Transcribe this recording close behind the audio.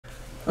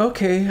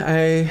Okay,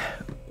 I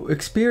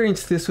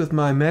experienced this with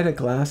my Meta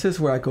glasses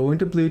where I go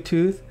into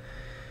Bluetooth,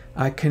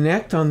 I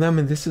connect on them,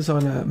 and this is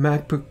on a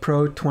MacBook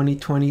Pro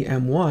 2020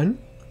 M1.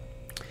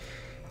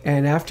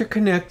 And after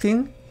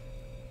connecting,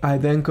 I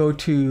then go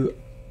to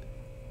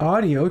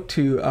audio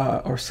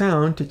or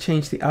sound to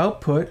change the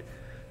output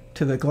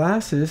to the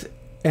glasses,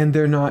 and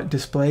they're not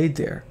displayed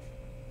there.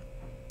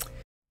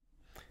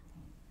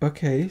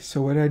 Okay,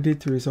 so what I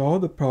did to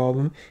resolve the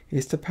problem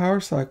is to power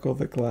cycle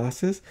the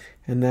glasses,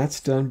 and that's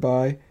done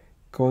by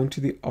going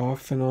to the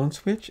off and on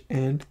switch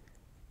and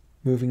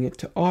moving it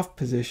to off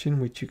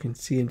position, which you can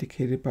see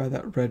indicated by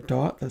that red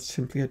dot. That's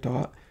simply a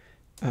dot,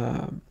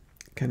 kind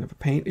of a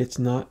paint. It's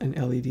not an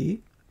LED.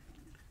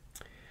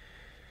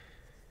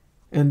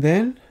 And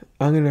then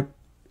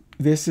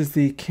this is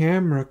the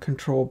camera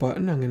control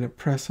button. I'm going to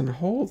press and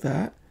hold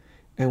that.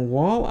 And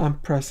while I'm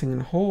pressing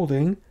and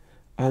holding,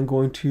 I'm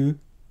going to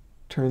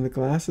turn the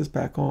glasses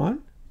back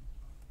on.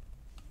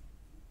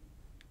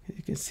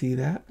 You can see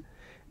that.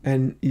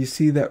 And you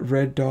see that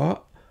red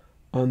dot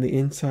on the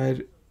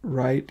inside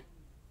right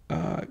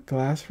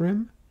glass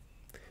rim.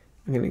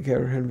 I'm going to go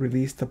ahead and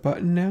release the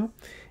button now.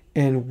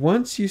 And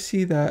once you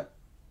see that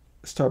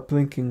start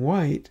blinking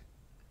white,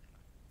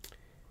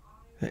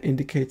 that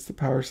indicates the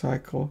power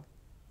cycle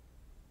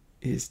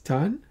is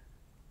done.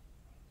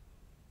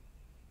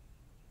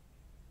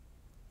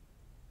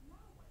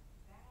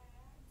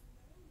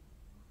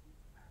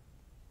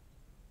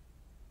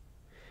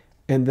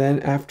 And then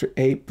after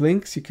 8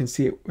 blinks, you can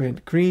see it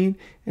went green,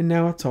 and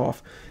now it's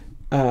off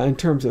in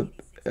terms of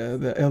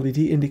the LED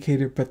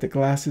indicator, but the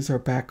glasses are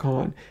back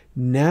on.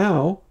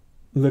 Now,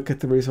 look at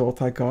the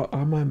result I got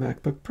on my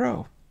MacBook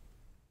Pro.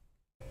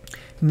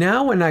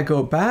 Now when I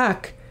go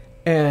back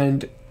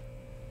and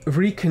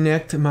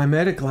reconnect my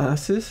Meta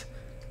glasses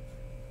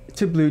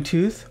to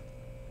Bluetooth,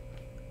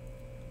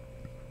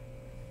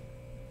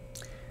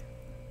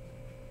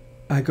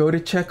 I go to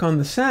check on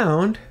the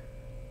sound,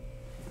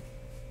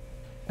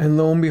 and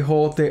lo and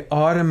behold, they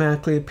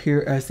automatically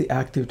appear as the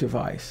active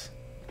device.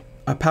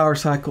 A power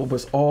cycle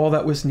was all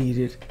that was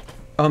needed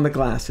on the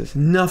glasses,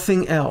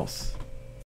 nothing else.